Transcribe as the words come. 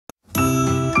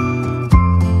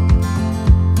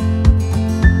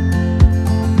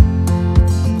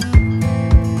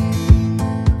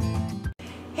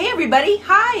everybody.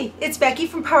 Hi, it's Becky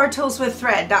from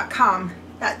powertoolswiththread.com.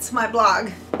 That's my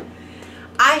blog.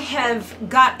 I have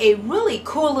got a really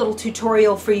cool little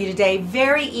tutorial for you today.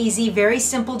 Very easy, very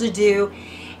simple to do,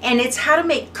 and it's how to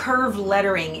make curved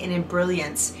lettering in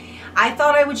Embrilliance. I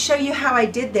thought I would show you how I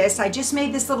did this. I just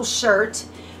made this little shirt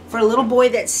for a little boy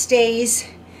that stays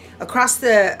across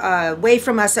the way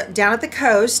from us down at the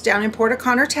coast, down in Port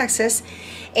O'Connor, Texas.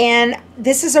 And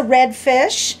this is a red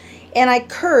fish, and I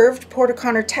curved Port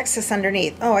O'Connor, Texas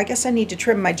underneath. Oh, I guess I need to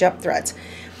trim my jump threads.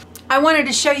 I wanted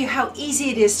to show you how easy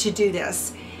it is to do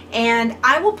this. And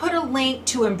I will put a link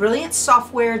to Embrilliance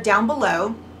software down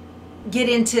below. Get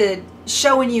into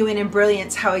showing you in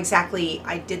Embrilliance how exactly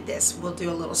I did this. We'll do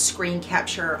a little screen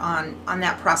capture on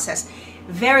that process.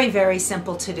 Very, very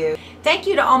simple to do. Thank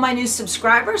you to all my new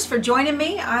subscribers for joining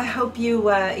me. I hope you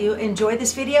enjoy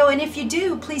this video, and if you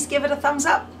do, please give it a thumbs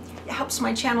up. It helps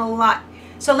my channel a lot.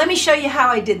 So let me show you how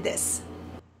I did this.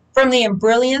 From the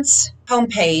Embrilliance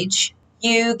homepage,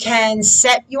 you can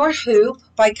set your hoop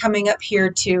by coming up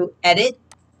here to Edit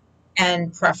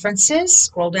and Preferences.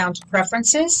 Scroll down to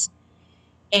Preferences.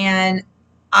 And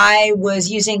I was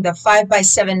using the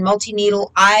 5x7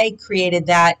 multi-needle. I created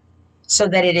that so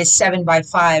that it is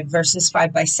 7x5 versus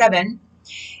 5x7.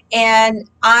 And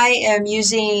I am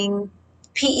using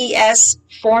PES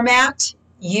format.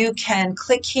 You can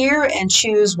click here and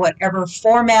choose whatever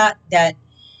format that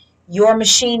your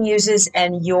machine uses,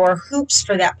 and your hoops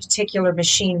for that particular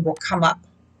machine will come up.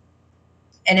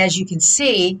 And as you can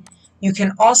see, you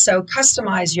can also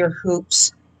customize your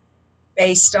hoops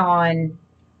based on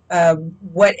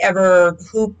whatever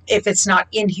hoop. If it's not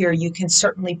in here, you can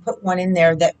certainly put one in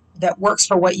there that works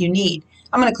for what you need.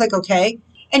 I'm going to click OK.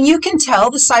 And you can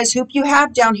tell the size hoop you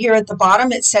have down here at the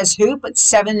bottom. It says hoop. It's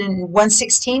 7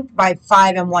 1/16 by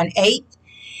 5 1/8.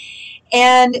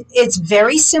 And it's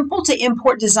very simple to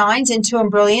import designs into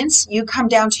Embrilliance. You come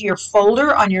down to your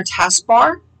folder on your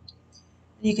taskbar.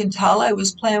 You can tell I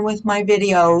was playing with my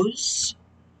videos.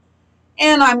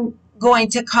 And I'm going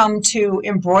to come to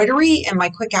embroidery in my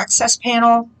quick access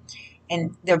panel.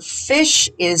 And the fish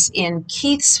is in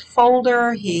Keith's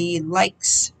folder. He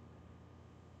likes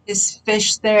his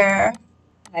fish there.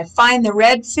 I find the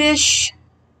red fish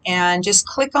and just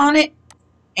click on it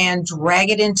and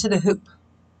drag it into the hoop.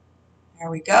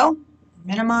 There we go.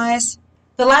 Minimize.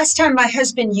 The last time my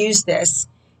husband used this,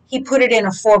 he put it in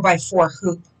a 4x4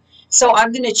 hoop. So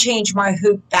I'm going to change my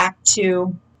hoop back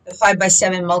to the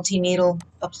 5x7 multi-needle.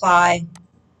 Apply.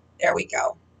 There we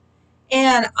go.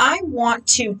 And I want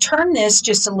to turn this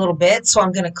just a little bit, so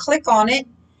I'm going to click on it,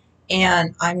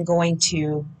 and I'm going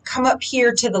to come up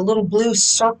here to the little blue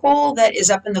circle that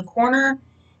is up in the corner.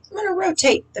 I'm going to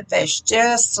rotate the fish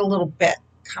just a little bit,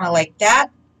 kind of like that.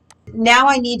 Now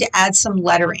I need to add some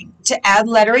lettering. To add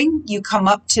lettering, you come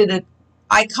up to the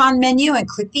icon menu and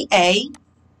click the A.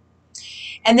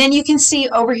 And then you can see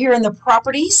over here in the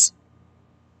properties,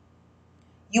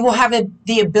 you will have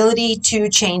the ability to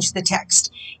change the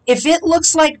text. If it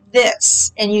looks like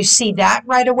this and you see that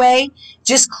right away,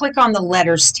 just click on the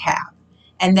letters tab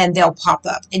and then they'll pop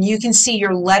up. And you can see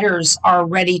your letters are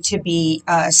ready to be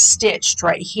stitched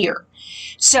right here.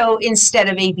 So instead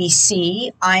of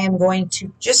ABC, I am going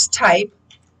to just type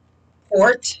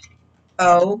Port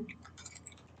O'Connor,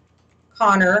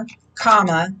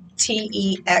 comma,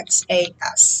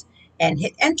 TEXAS, and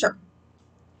hit enter.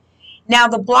 Now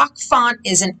the block font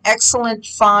is an excellent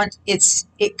font.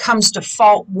 It comes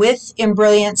default with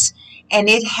Embrilliance, and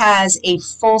it has a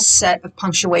full set of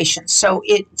punctuation. So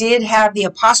it did have the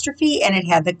apostrophe and it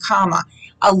had the comma.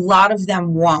 A lot of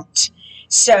them won't.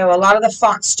 So a lot of the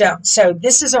fonts don't. So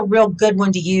this is a real good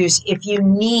one to use if you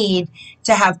need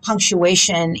to have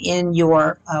punctuation in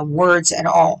your words at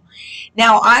all.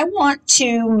 Now I want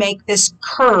to make this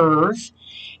curve.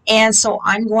 And so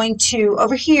I'm going to,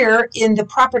 over here in the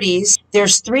properties,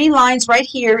 there's 3 lines right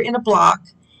here in a block.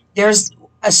 There's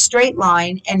a straight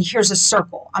line, and here's a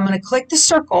circle. I'm going to click the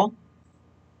circle.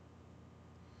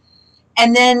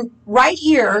 And then right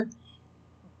here,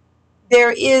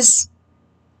 there is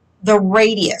the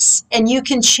radius. And you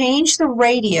can change the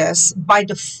radius. By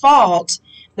default,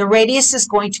 the radius is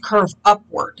going to curve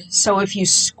upward. So if you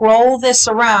scroll this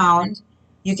around,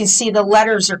 you can see the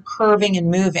letters are curving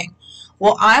and moving.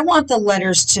 Well, I want the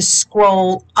letters to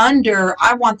scroll under.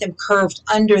 I want them curved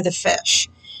under the fish.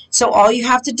 So all you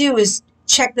have to do is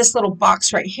check this little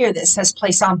box right here that says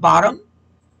place on bottom,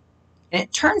 and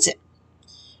it turns it.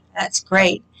 That's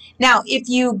great. Now, if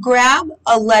you grab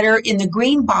a letter in the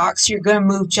green box, you're going to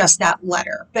move just that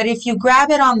letter. But if you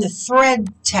grab it on the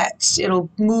thread text,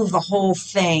 it'll move the whole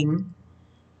thing.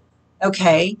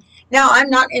 Okay. Now, I'm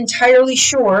not entirely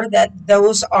sure that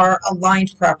those are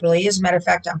aligned properly. As a matter of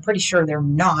fact, I'm pretty sure they're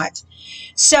not.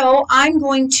 So I'm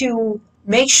going to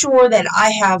make sure that I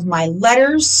have my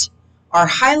letters are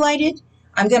highlighted.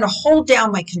 I'm going to hold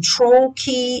down my control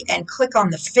key and click on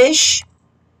the fish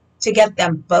to get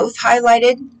them both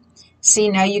highlighted. See,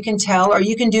 now you can tell, or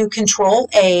you can do Control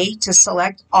A to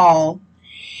select all.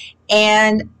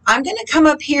 And I'm going to come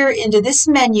up here into this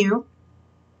menu.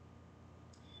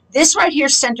 This right here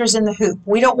centers in the hoop.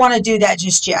 We don't want to do that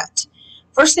just yet.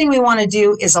 First thing we want to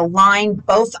do is align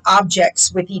both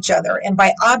objects with each other. And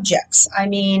by objects, I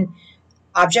mean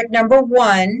object number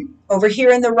 1 over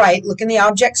here in the right. Look in the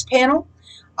objects panel.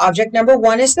 Object number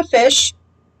 1 is the fish,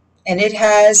 and it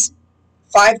has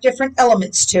 5 different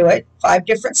elements to it, 5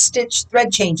 different stitch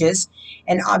thread changes,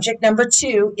 and object number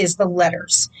 2 is the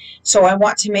letters. So I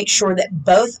want to make sure that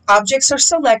both objects are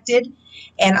selected,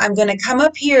 and I'm going to come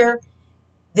up here,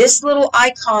 this little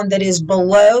icon that is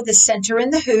below the center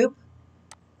in the hoop.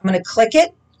 I'm going to click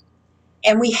it,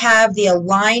 and we have the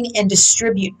Align and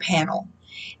Distribute panel.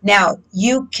 Now,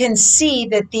 you can see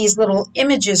that these little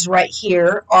images right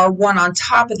here are one on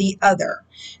top of the other.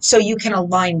 So you can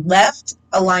align left,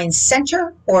 align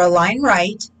center, or align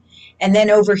right. And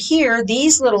then over here,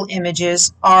 these little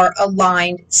images are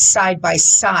aligned side by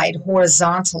side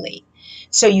horizontally.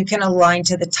 So you can align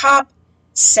to the top,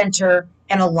 center,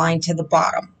 and align to the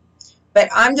bottom. But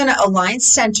I'm going to align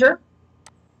center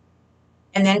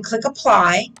and then click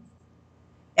Apply.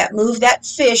 That moved that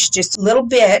fish just a little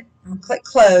bit. I'm going to click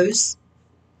Close.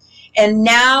 And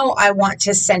now I want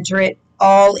to center it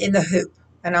all in the hoop.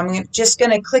 And I'm just going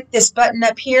to click this button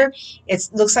up here. It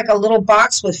looks like a little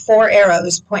box with 4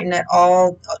 arrows pointing it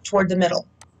all toward the middle.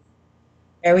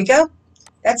 There we go.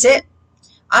 That's it.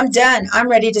 I'm done. I'm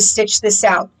ready to stitch this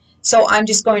out. So I'm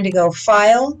just going to go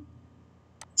File,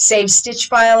 Save Stitch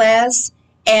File As,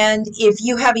 and if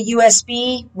you have a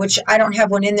USB, which I don't have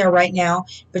one in there right now,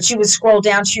 but you would scroll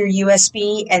down to your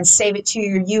USB and save it to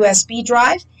your USB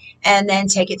drive and then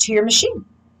take it to your machine.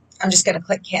 I'm just going to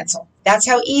click Cancel. That's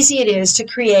how easy it is to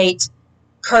create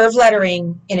curved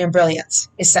lettering in Embrilliance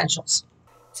Essentials.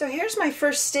 So here's my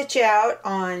first stitch out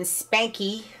on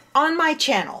Spanky on my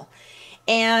channel.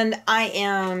 And I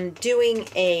am doing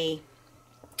a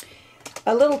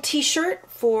little t-shirt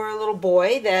for a little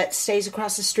boy that stays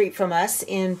across the street from us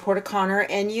in Port O'Connor,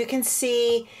 and you can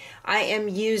see I am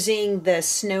using the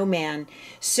snowman.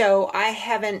 So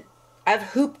I've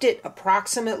hooped it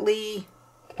approximately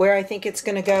where I think it's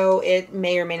going to go. It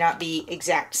may or may not be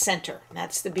exact center.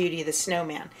 That's the beauty of the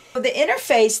snowman. So the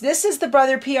interface, this is the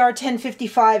Brother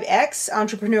PR1055X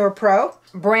Entrepreneur Pro,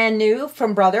 brand new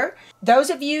from Brother. Those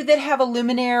of you that have a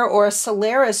Luminaire or a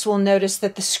Solaris will notice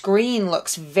that the screen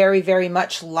looks very, very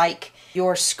much like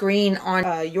your screen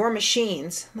on your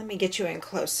machines. Let me get you in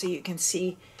close so you can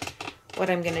see what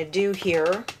I'm going to do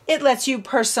here. It lets you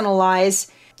personalize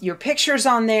your pictures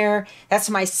on there. That's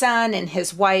my son and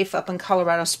his wife up in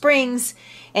Colorado Springs,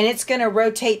 and it's going to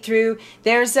rotate through.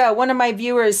 There's one of my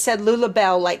viewers said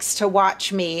Lulabelle likes to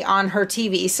watch me on her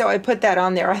TV, so I put that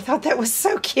on there. I thought that was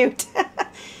so cute.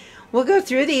 We'll go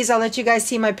through these. I'll let you guys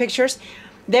see my pictures.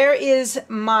 There is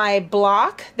my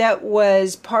block that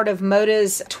was part of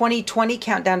Moda's 2020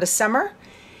 Countdown to Summer,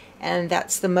 and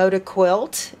that's the Moda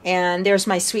quilt. And there's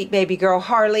my sweet baby girl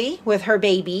Harley with her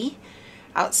baby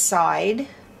outside.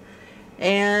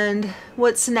 And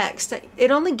what's next?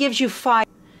 It only gives you 5.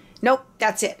 Nope,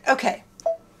 that's it. Okay.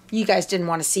 You guys didn't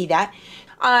want to see that.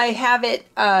 I have it,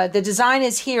 the design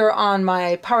is here on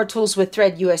my Power Tools with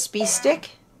Thread USB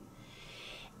stick.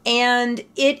 And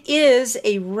it is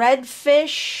a red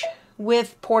fish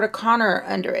with Port O'Connor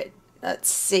under it. Let's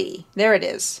see. There it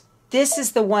is. This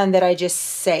is the one that I just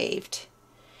saved.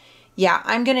 Yeah,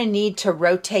 I'm going to need to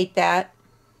rotate that.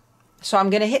 So I'm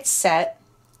going to hit Set.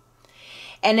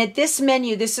 And at this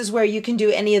menu, this is where you can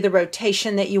do any of the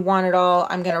rotation that you want at all.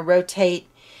 I'm going to rotate,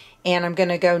 and I'm going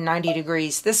to go 90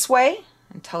 degrees this way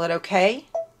and tell it OK.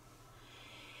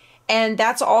 And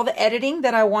that's all the editing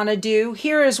that I want to do.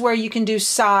 Here is where you can do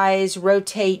size,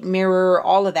 rotate, mirror,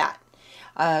 all of that.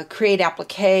 Create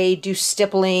applique, do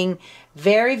stippling,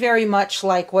 very, very much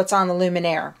like what's on the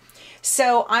Luminaire.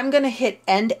 So I'm going to hit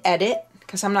End Edit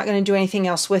because I'm not going to do anything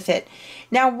else with it.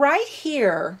 Now right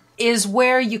here is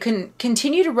where you can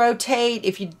continue to rotate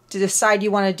if you decide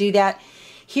you want to do that.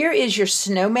 Here is your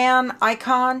snowman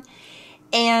icon,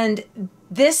 and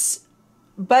this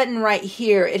button right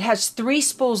here, it has 3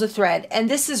 spools of thread, and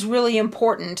this is really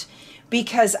important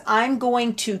because I'm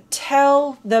going to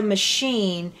tell the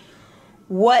machine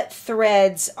what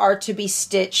threads are to be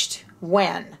stitched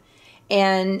when.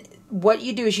 And what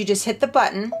you do is you just hit the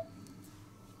button.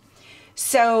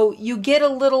 So you get a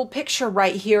little picture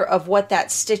right here of what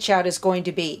that stitch out is going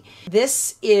to be.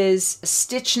 This is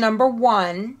stitch number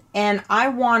 1, and I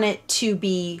want it to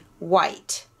be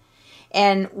white.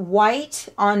 And white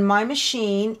on my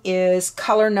machine is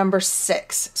color number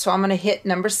 6. So I'm going to hit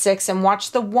number 6 and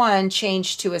watch the 1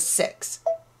 change to a 6.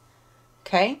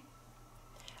 Okay.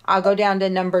 I'll go down to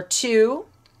number 2.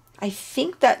 I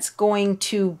think that's going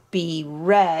to be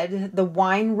red, the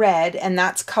wine red, and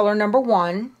that's color number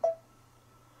 1.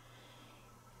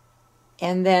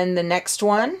 And then the next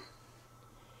one,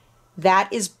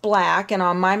 that is black, and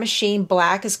on my machine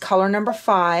black is color number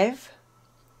 5.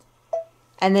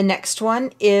 And the next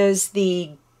one is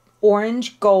the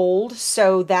orange gold,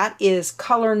 so that is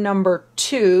color number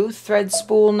 2, thread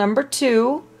spool number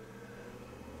 2.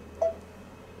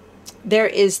 There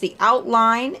is the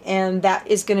outline, and that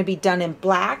is going to be done in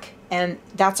black, and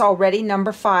that's already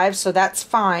number 5, so that's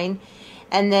fine.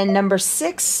 And then number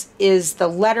 6 is the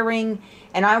lettering,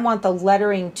 and I want the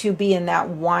lettering to be in that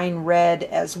wine red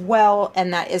as well,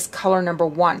 and that is color number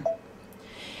 1.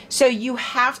 So you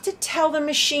have to tell the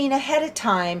machine ahead of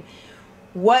time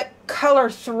what color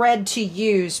thread to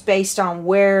use based on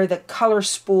where the color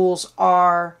spools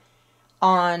are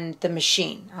on the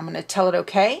machine. I'm going to tell it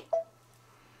okay.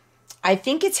 I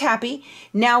think it's happy.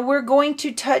 Now we're going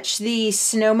to touch the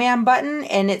snowman button,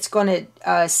 and it's going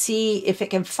to see if it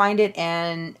can find it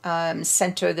and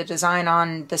center the design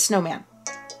on the snowman.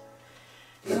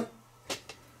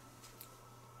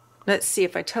 Let's see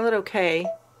if I tell it okay.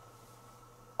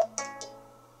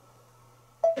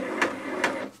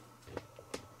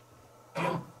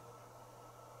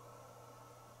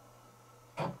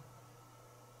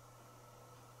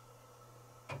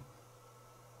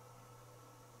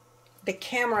 The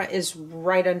camera is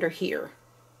right under here.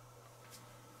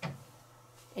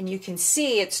 And you can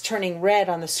see it's turning red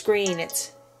on the screen.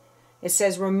 It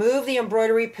says remove the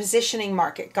embroidery positioning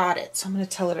mark. It got it. So I'm going to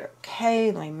tell it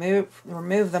okay. Let me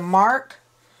remove the mark.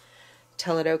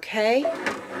 Tell it okay.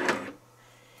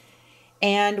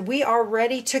 And we are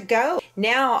ready to go.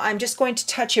 Now I'm just going to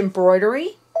touch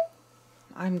embroidery.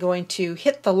 I'm going to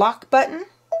hit the lock button,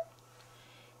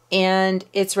 and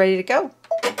it's ready to go.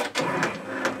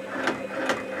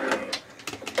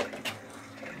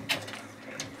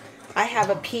 I have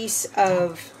a piece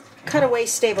of cutaway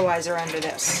stabilizer under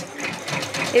this.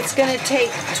 It's going to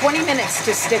take 20 minutes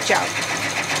to stitch out.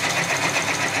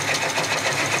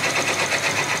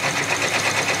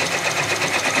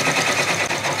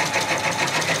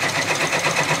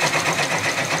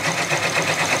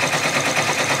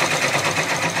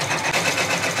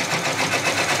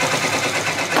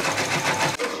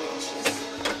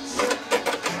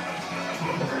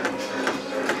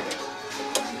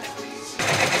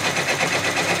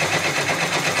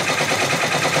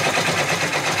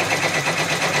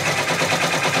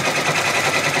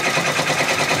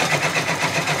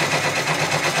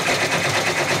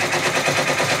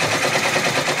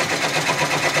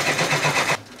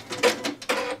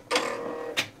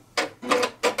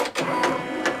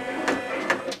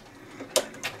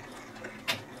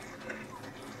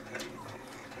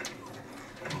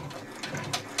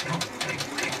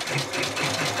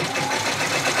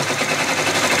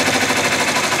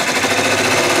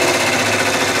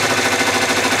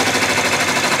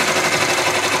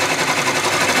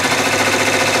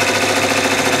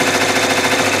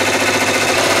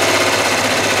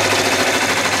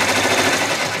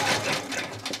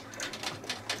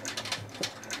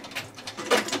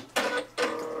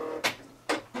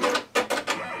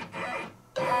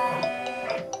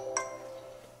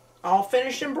 All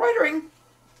finished embroidering.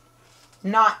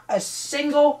 Not a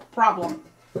single problem.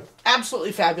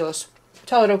 Absolutely fabulous.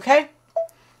 Tell it okay.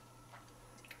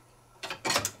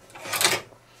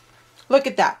 Look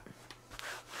at that.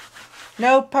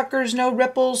 No puckers, no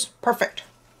ripples. Perfect.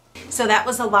 So that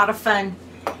was a lot of fun.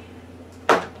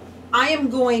 I am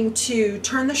going to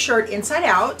turn the shirt inside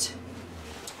out,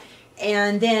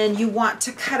 and then you want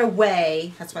to cut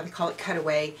away. That's why they call it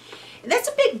cutaway. And that's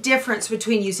a big difference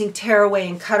between using tearaway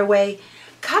and cutaway.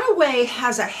 Cutaway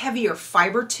has a heavier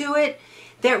fiber to it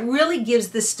that really gives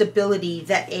the stability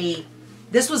that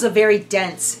this was a very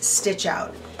dense stitch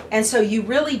out. And so you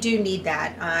really do need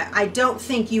that. I don't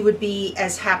think you would be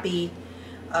as happy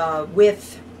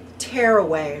with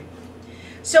tearaway.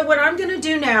 So what I'm going to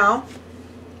do now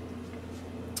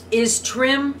is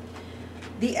trim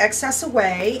the excess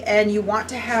away, and you want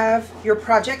to have your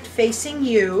project facing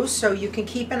you so you can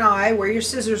keep an eye where your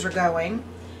scissors are going.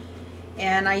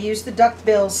 And I use the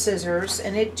duckbill scissors,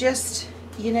 and it just,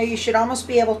 you know, you should almost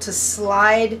be able to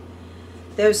slide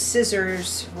those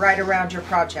scissors right around your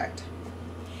project.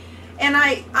 And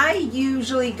I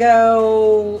usually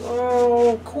go,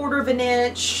 1/4 of an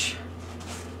inch-ish,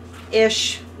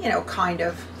 you know, kind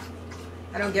of.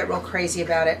 I don't get real crazy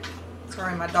about it.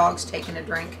 Sorry, my dog's taking a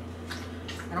drink.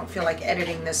 I don't feel like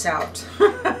editing this out.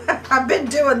 I've been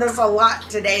doing this a lot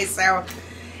today, so.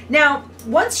 Now,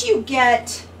 once you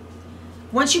get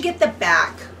the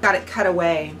back, got it cut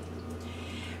away.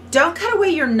 Don't cut away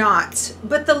your knots,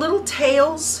 but the little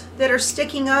tails that are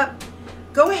sticking up,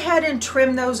 go ahead and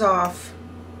trim those off.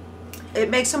 It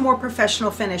makes a more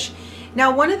professional finish.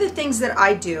 Now, one of the things that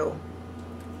I do,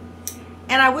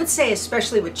 and I would say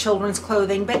especially with children's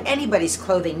clothing, but anybody's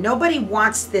clothing, nobody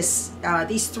wants this,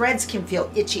 these threads can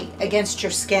feel itchy against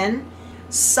your skin.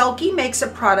 Sulky makes a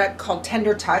product called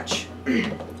Tender Touch.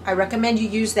 I recommend you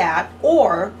use that,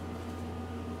 or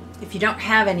if you don't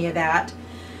have any of that,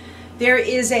 there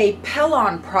is a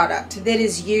Pellon product that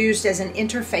is used as an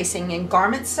interfacing in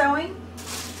garment sewing,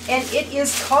 and it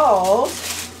is called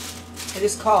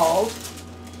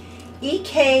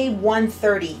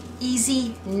EK130,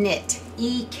 Easy Knit,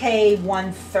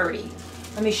 EK130.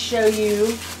 Let me show you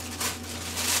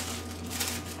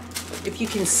if you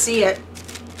can see it.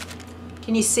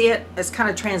 Can you see it? It's kind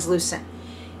of translucent.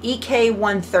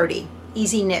 EK130,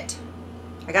 Easy Knit.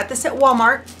 I got this at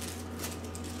Walmart,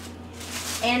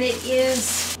 and it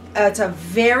is, it's a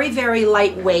very, very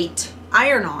lightweight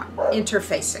iron-on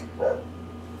interfacing.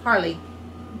 Harley,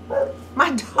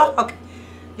 my dog,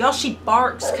 y'all, she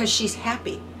barks because she's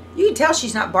happy. You can tell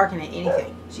she's not barking at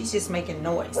anything. She's just making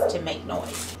noise to make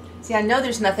noise. See, I know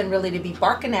there's nothing really to be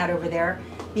barking at over there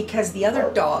because the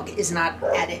other dog is not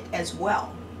at it as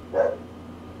well.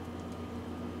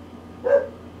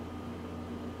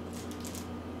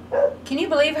 Can you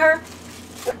believe her?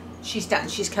 She's done.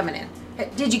 She's coming in.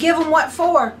 Did you give him what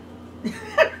for?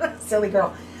 Silly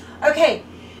girl. Okay.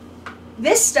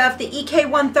 This stuff, the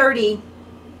EK130,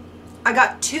 I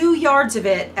got 2 yards of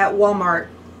it at Walmart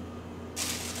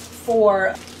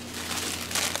for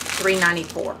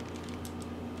 $3.94.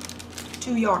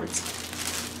 2 yards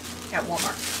at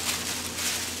Walmart.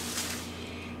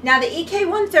 Now the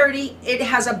EK130, it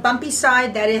has a bumpy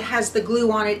side that it has the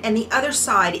glue on it, and the other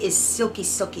side is silky,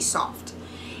 silky soft.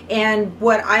 And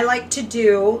what I like to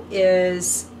do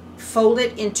is fold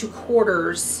it into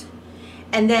quarters,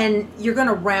 and then you're going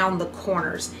to round the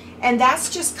corners. And that's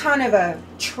just kind of a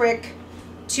trick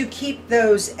to keep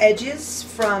those edges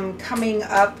from coming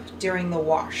up during the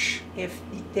wash.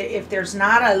 If there's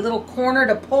not a little corner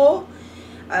to pull,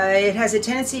 it has a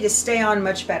tendency to stay on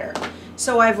much better.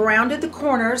 So I've rounded the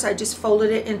corners. I just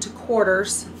folded it into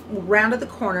quarters, rounded the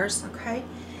corners, okay?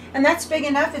 And that's big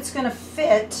enough. It's going to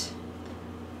fit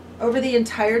over the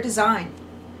entire design.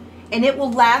 And it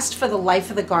will last for the life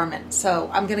of the garment. So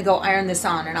I'm going to go iron this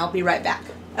on, and I'll be right back.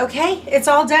 Okay, it's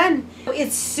all done.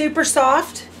 It's super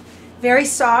soft, very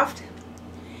soft,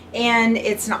 and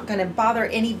it's not going to bother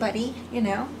anybody, you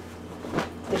know.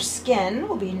 Their skin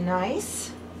will be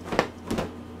nice.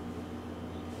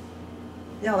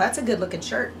 No, that's a good looking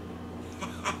shirt.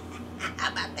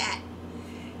 How about that?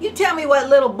 You tell me what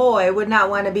little boy would not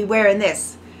want to be wearing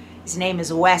this. His name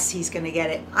is Wes. He's going to get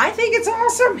it. I think it's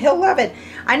awesome. He'll love it.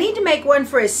 I need to make one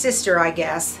for his sister, I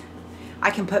guess.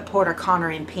 I can put Porter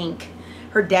Connor in pink.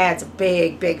 Her dad's a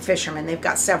big, big fisherman. They've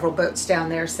got several boats down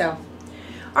there, so.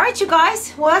 All right, you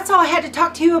guys. Well, that's all I had to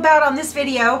talk to you about on this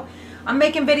video. I'm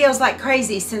making videos like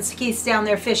crazy since Keith's down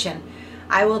there fishing.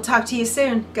 I will talk to you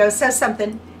soon. Go sew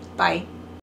something. Bye.